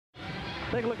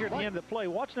Take a look here at the end of the play.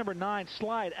 Watch number 9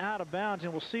 slide out of bounds,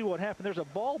 and we'll see what happened. There's a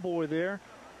ball boy there.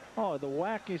 Oh, the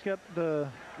whack. He's got the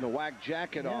whack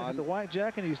jacket on. The white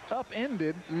jacket. He's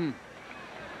upended.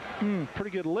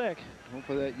 Pretty good lick.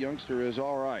 Hopefully that youngster is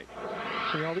all right.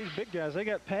 So, all these big guys, they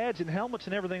got pads and helmets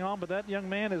and everything on, but that young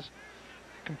man is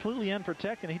completely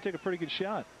unprotected. He took a pretty good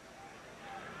shot.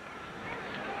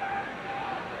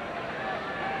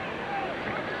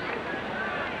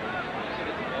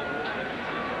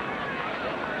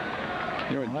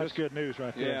 That's good news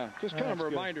right there. Yeah, just kind of a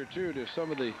reminder, too, to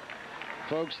some of the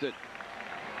folks that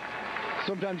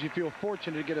sometimes you feel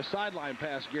fortunate to get a sideline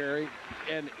pass, Gary,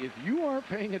 and if you aren't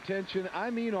paying attention,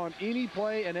 I mean on any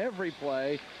play and every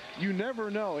play, you never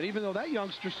know. And even though that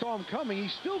youngster saw him coming, he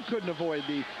still couldn't avoid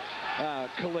the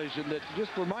collision. That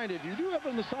just reminded, if you do have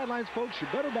on the sidelines, folks, you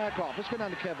better back off. Let's go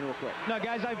down to Kevin real quick. No,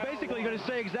 guys, I'm basically going to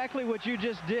say exactly what you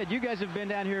just did. You guys have been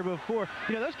down here before.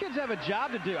 You know, those kids have a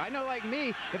job to do. I know, like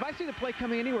me, if I see the play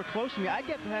coming anywhere close to me, I'd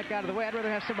get the heck out of the way. I'd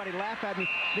rather have somebody laugh at me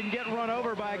than get run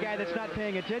over by a guy that's not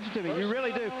paying attention to me. You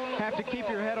really do have to keep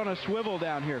your head on a swivel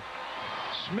down here.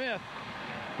 Smith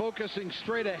focusing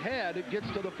straight ahead. It gets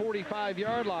to the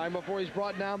 45-yard line before he's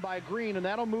brought down by Green, and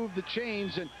that'll move the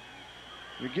chains, and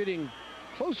you're getting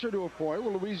closer to a point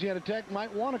where Louisiana Tech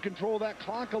might want to control that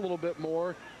clock a little bit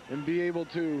more and be able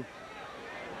to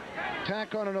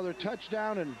tack on another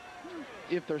touchdown, and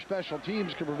if their special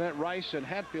teams can prevent Rice and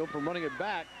Hatfield from running it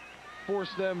back, force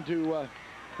them to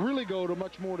really go to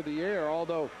much more to the air,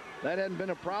 although that hadn't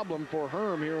been a problem for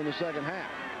Herm here in the second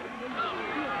half.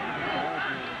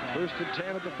 First and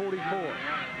 10 at the 44.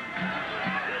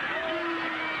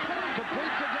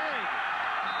 Complete today.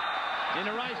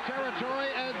 Into Rice territory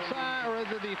inside, or at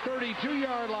the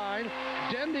 32-yard line.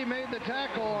 Dendy made the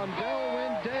tackle on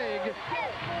Delwyn Daig.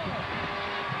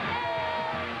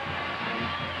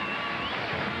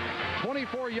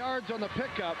 "24 yards on the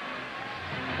pickup."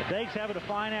 The Daig's having a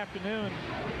fine afternoon.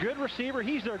 Good receiver.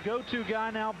 He's their go-to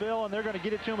guy now, Bill, and they're going to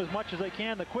get it to him as much as they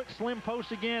can. The quick slim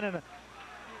post again, and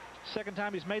second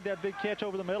time he's made that big catch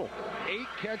over the middle. 8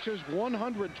 catches,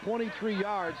 123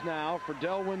 yards now for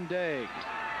Delwyn Daig.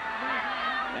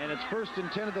 And it's first and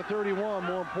 10 at the 31,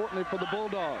 more importantly for the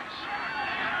Bulldogs.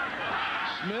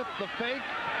 Smith, the fake.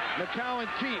 McCowan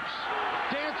keeps.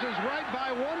 Dances right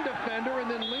by one defender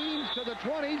and then leans to the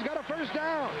 20. He's got a first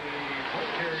down.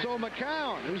 So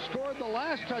McCowan, who scored the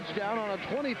last touchdown on a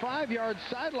 25-yard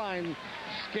sideline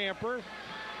scamper,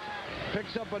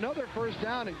 picks up another first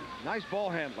down, and nice ball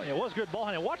handling. Yeah, it was good ball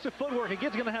handling. Watch the footwork. He's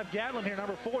going to have Gatlin here,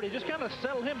 number 40. Just kind of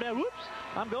settled him down. Whoops,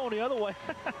 I'm going the other way.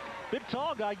 Big,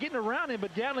 tall guy getting around him,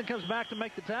 but Gatlin comes back to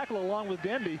make the tackle along with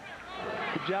Denby.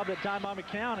 Good job that time by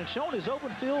McCown and showing his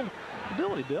open field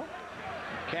ability, Bill.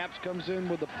 Caps comes in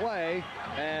with the play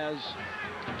as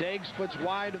Daig splits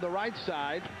wide to the right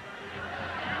side.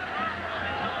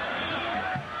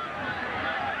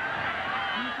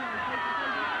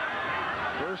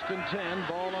 First and 10,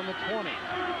 ball on the 20.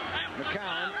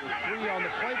 McCown with 3 on the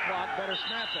play clock, better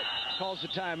snap it. Calls the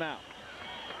timeout.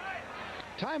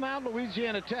 Timeout,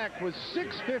 Louisiana Tech with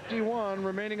 6:51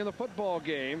 remaining in the football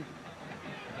game.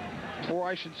 Or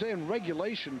I should say in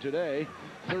regulation today,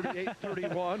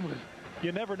 38-31.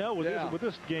 You never know with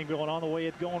this game going on the way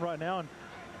it's going right now. And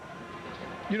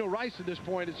you know, Rice at this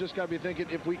point has just got to be thinking,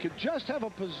 if we could just have a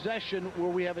possession where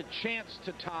we have a chance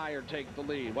to tie or take the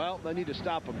lead. Well, they need to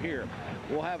stop them here.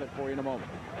 We'll have it for you in a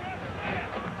moment.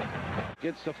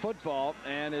 Gets the football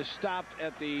and is stopped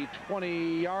at the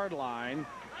 20-yard line.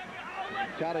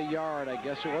 Got a yard, I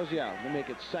guess it was. Yeah, they make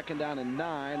it second down and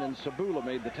 9, and Sabula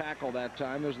made the tackle that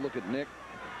time. There's a look at Nick.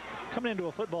 Coming into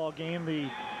a football game, the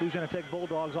Louisiana Tech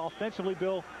Bulldogs offensively,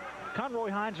 Bill, Conroy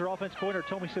Hines, their offense coordinator,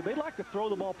 told me, said they like to throw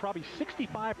the ball probably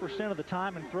 65% of the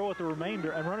time and throw at the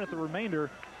remainder and run at the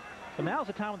remainder. But now's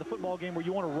the time of the football game where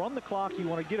you want to run the clock, you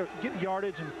want to get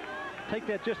yardage and take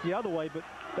that just the other way. But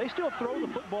they still throw the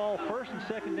football first and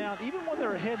second down, even when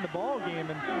they're ahead in the ball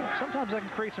game. And sometimes that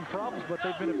can create some problems, but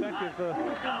they've been effective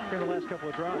in the last couple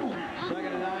of drives.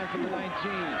 Second and 9 from the 19.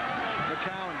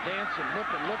 McCowan dancing,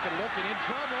 looking, in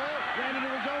trouble. Ran into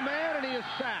his own man, and he is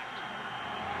sacked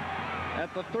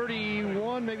at the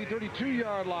 31, maybe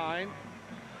 32-yard line,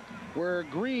 where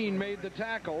Green made the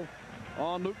tackle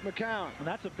on Luke McCowan. And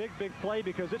that's a big play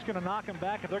because it's going to knock them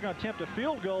back if they're going to attempt a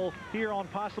field goal here on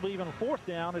possibly even a 4th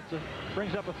down. It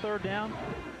brings up a 3rd down.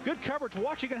 Good coverage.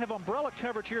 Watch, you're going to have umbrella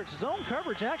coverage here. It's zone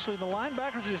coverage, actually. The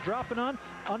linebackers are just dropping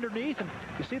underneath, and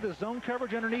you see the zone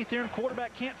coverage underneath here, and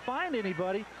quarterback can't find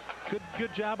anybody.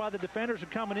 Good job by the defenders of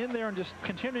coming in there and just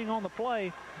continuing on the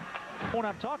play. The point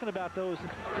I'm talking about, though, is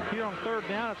here on 3rd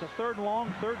down, it's a 3rd and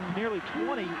long, 3rd and nearly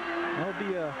 20. That'll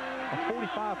be a a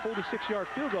 45, 46-yard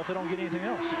field goal if they don't get anything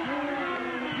else.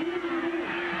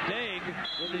 Daig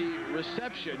with the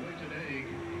reception,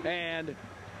 and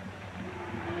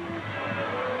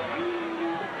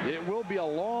it will be a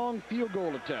long field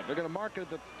goal attempt. They're going to mark it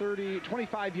at the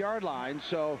 25-yard line,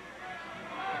 so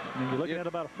you're looking at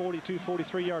about a 42,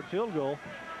 43-yard field goal.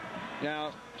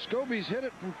 Now, Scobie's hit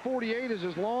it from 48 as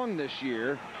his long this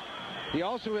year. He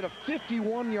also hit a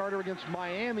 51-yarder against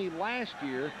Miami last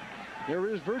year. There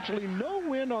is virtually no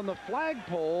wind on the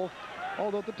flagpole,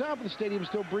 although at the top of the stadium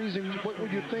still breezing, what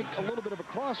would you think, a little bit of a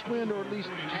crosswind, or at least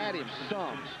additive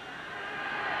some.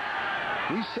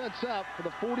 He sets up for the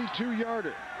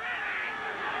 42-yarder.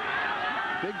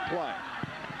 Big play.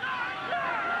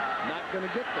 Not going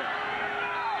to get there.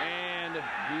 And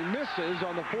he misses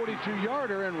on the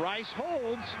 42-yarder, and Rice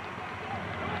holds.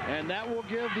 And that will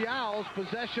give the Owls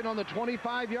possession on the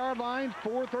 25-yard line.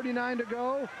 4:39 to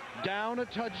go. Down a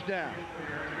touchdown.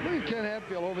 Look at Ken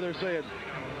Hatfield over there saying,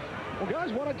 well,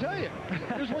 guys, what I tell you,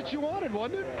 here's what you wanted,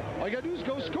 wasn't it? All you got to do is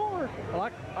go score. Well,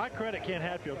 I credit Ken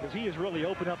Hatfield because he has really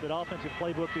opened up that offensive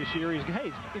playbook this year. He's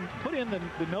put in the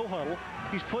no huddle.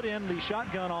 He's put in the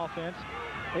shotgun offense,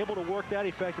 able to work that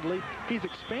effectively. He's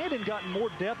expanded and gotten more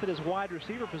depth at his wide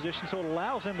receiver position, so it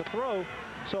allows him to throw.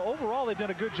 So overall, they've done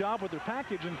a good job with their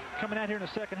package, and coming out here in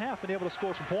the second half, been able to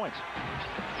score some points.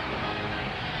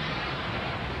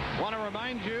 Want to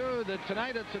remind you that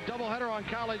tonight it's a doubleheader on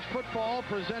college football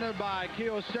presented by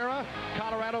Kyocera.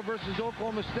 Colorado versus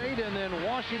Oklahoma State, and then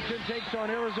Washington takes on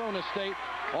Arizona State,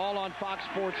 all on Fox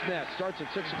Sports Net. Starts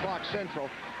at 6 o'clock Central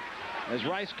as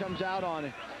Rice comes out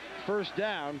on first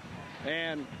down.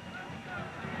 And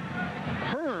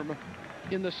Herm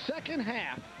in the second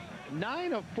half,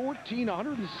 9 of 14,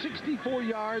 164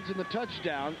 yards in the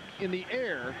touchdown in the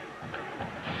air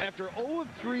after 0 of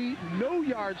 3, no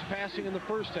yards passing in the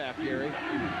first half, Gary.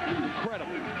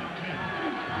 Incredible.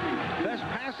 Best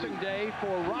passing day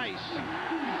for Rice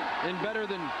in better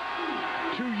than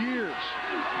 2 years.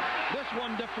 This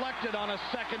one deflected on a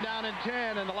 2nd down and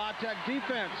 10, and the LaTech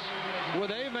defense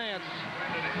with Avance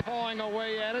pawing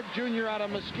away at it. Junior out of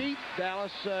Mesquite,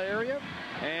 Dallas area.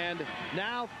 And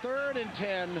now 3rd and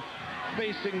 10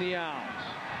 facing the Owls.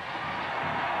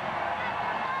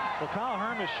 Well, Kyle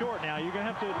Herm is short now. You're going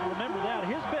to have to remember that.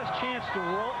 His best chance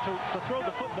to throw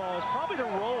the football is probably to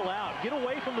roll out. Get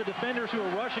away from the defenders who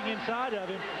are rushing inside of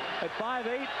him at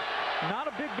 5'8". Not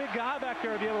a big guy back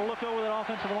there to be able to look over that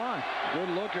offensive line. Good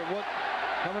look at what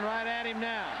coming right at him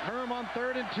now. Herm on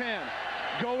 3rd and 10.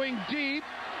 Going deep.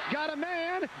 Got a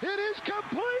man. It is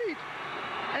complete.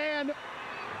 And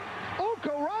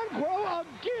Okoronkwo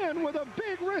again with a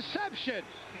big reception.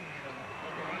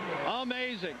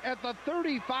 Amazing. At the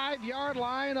 35-yard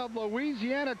line of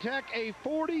Louisiana Tech, a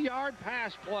 40-yard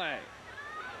pass play.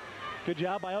 Good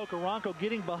job by Okoronkwo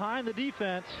getting behind the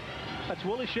defense. That's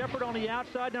Willie Shepard on the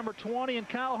outside, number 20, and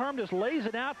Kyle Herm just lays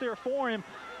it out there for him.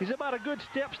 He's about a good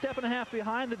step and a half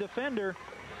behind the defender.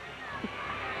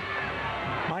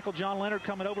 Michael John Leonard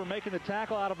coming over, making the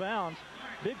tackle out of bounds.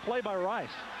 Big play by Rice.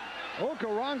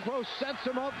 Okoronkwo sets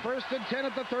him up 1st and 10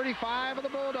 at the 35 of the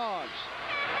Bulldogs.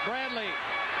 Bradley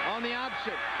on the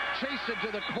option. Chase it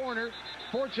to the corner.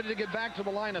 Fortunate to get back to the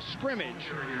line of scrimmage.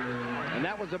 And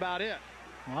that was about it.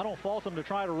 Well, I don't fault them to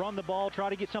try to run the ball, try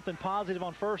to get something positive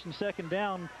on 1st and 2nd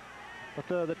down. But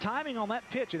the timing on that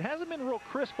pitch, it hasn't been real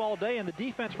crisp all day, and the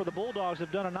defense for the Bulldogs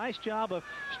have done a nice job of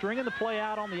stringing the play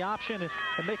out on the option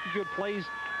and making good plays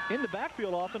in the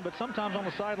backfield often, but sometimes on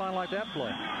the sideline like that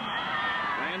play.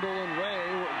 Randall and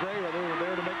Gray were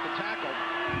there to make the tackle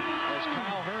as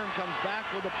Kyle Herm comes back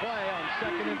with a play on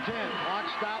 2nd and 10. Clock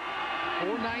stop,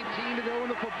 4:19 to go in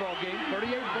the football game.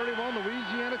 38-31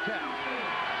 Louisiana Tech.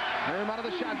 Herm out of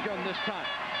the shotgun this time.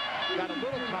 Got a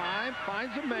little time,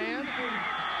 finds a man.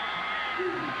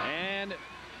 And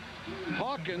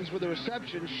Hawkins with the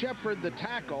reception. Shepard the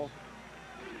tackle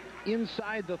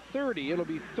inside the 30. It'll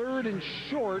be 3rd and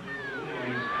short.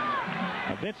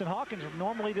 Vincent Hawkins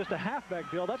normally just a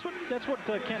halfback, Bill. That's what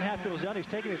Ken Hatfield's done. He's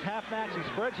taken his halfbacks, he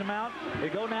spreads them out. They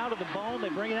go now to the bone. They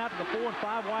bring it out to the 4 and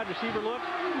 5 wide receiver look.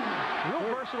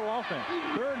 Real versatile offense.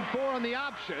 3rd and 4 on the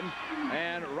option,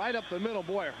 and right up the middle.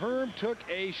 Boy, Herm took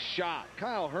a shot.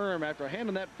 Kyle Herm, after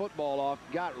handing that football off,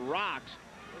 got rocked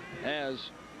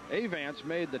as Avance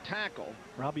made the tackle.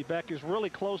 Robbie Beck is really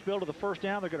close, Bill, to the 1st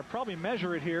down. They're going to probably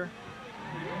measure it here.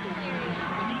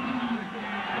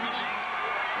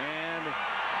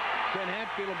 Ken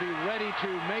Hatfield will be ready to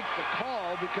make the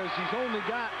call because he's only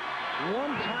got 1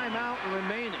 timeout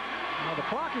remaining. Now, the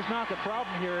clock is not the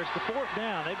problem here. It's the 4th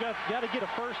down. They've got to get a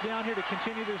 1st down here to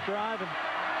continue this drive, and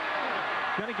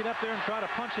going to get up there and try to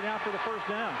punch it out for the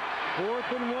 1st down. 4th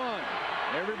and 1.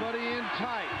 Everybody in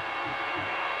tight.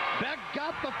 Beck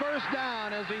got the first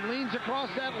down as he leans across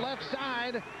that left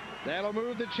side. That'll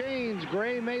move the chains.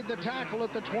 Gray made the tackle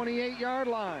at the 28-yard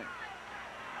line.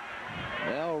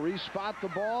 They'll respot the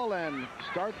ball and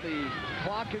start the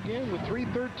clock again with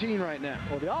 3:13 right now.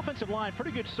 Well, the offensive line,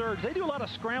 pretty good surge. They do a lot of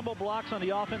scramble blocks on the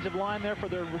offensive line there for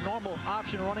their normal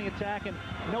option running attack, and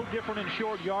no different in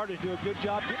short yardage. Do a good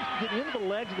job getting into the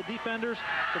legs of the defenders,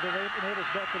 so that they enable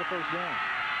Beck for the first down.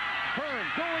 Hearn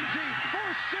going deep,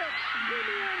 first 6 in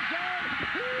the end zone.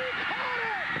 He caught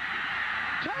it!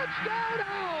 Touchdown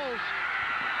Owls!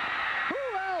 Who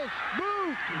else?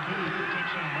 Booth!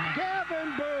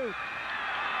 Gavin Booth!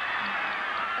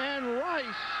 And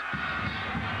Rice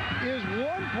is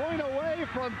 1 point away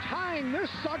from tying this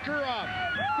sucker up.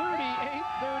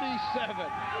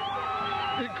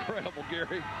 38-37. Incredible,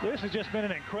 Gary. This has just been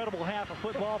an incredible half of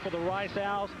football for the Rice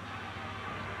Owls.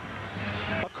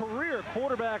 A career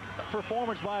quarterback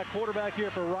performance by a quarterback here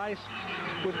for Rice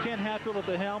with Ken Hatfield at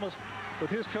the helm,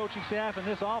 with his coaching staff and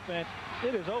this offense.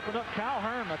 It has opened up. Kyle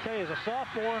Hearn, I tell you, as a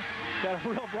sophomore, got a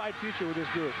real bright future with this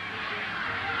group.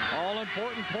 All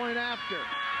important point after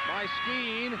by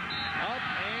Skeen. Up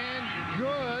and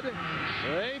good.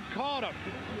 They've caught him.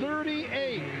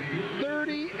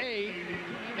 38-38.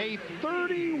 A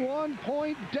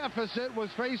 31-point deficit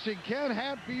was facing Ken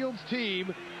Hatfield's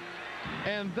team,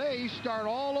 and they start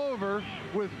all over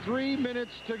with 3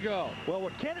 minutes to go. Well,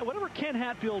 whatever Ken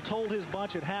Hatfield told his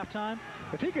bunch at halftime,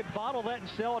 if he could bottle that and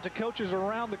sell it to coaches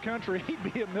around the country, he'd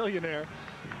be a millionaire.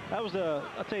 That was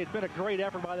I'll tell you, it's been a great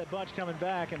effort by that bunch coming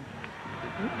back. And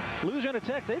Louisiana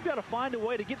Tech, they've got to find a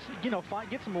way to get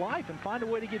some life and find a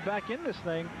way to get back in this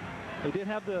thing. They did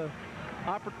have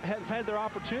had their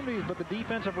opportunities, but the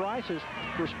defense of Rice has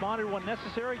responded when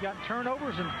necessary, got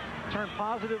turnovers, and turned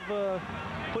positive,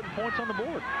 putting points on the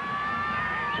board.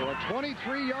 So a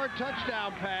 23-yard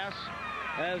touchdown pass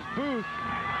as Booth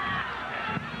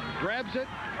grabs it.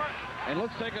 And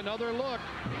let's take another look.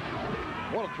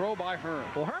 What a throw by Hearn.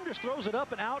 Well, Hearn just throws it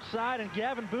up and outside, and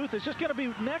Gavin Booth is just going to be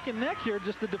neck and neck here.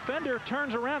 Just the defender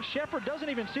turns around. Shepard doesn't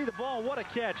even see the ball. What a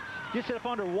catch. Gets it up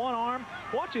under one arm.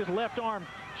 Watch his left arm.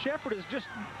 Shepard is just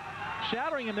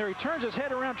shattering him there. He turns his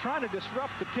head around trying to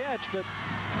disrupt the catch, but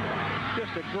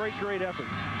just a great, great effort.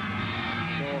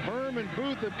 So Hearn and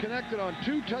Booth have connected on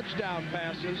 2 touchdown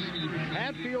passes.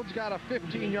 Hatfield's got a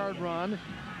 15-yard run.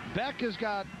 Beck has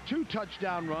got 2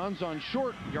 touchdown runs on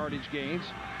short yardage gains.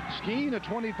 Skeen a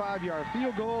 25-yard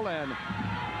field goal, and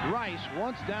Rice,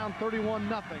 once down 31-0,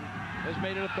 has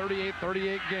made it a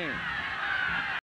 38-38 game.